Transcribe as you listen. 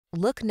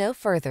Look no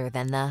further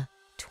than the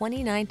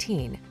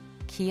 2019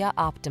 Kia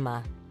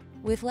Optima.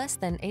 With less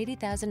than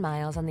 80,000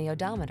 miles on the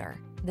odometer,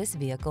 this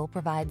vehicle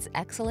provides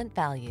excellent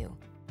value.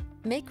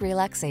 Make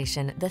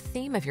relaxation the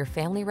theme of your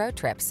family road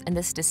trips in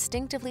this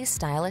distinctively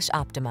stylish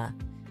Optima.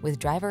 With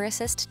driver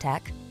assist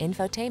tech,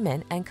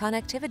 infotainment, and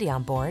connectivity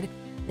on board,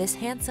 this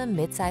handsome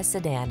midsize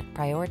sedan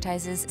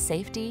prioritizes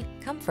safety,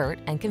 comfort,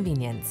 and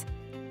convenience.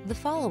 The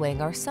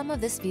following are some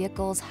of this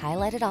vehicle's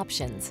highlighted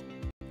options: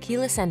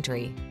 keyless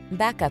entry,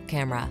 backup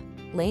camera,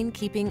 lane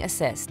keeping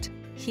assist,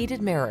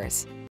 heated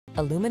mirrors,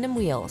 aluminum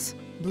wheels,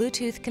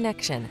 Bluetooth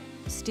connection,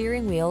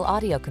 steering wheel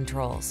audio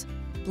controls,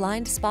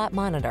 blind spot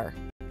monitor,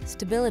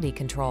 stability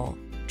control,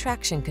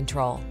 traction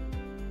control.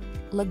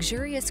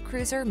 Luxurious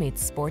cruiser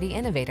meets sporty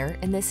innovator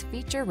in this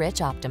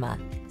feature-rich Optima.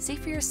 See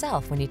for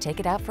yourself when you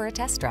take it out for a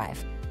test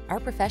drive. Our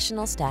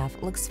professional staff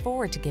looks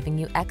forward to giving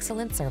you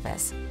excellent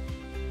service.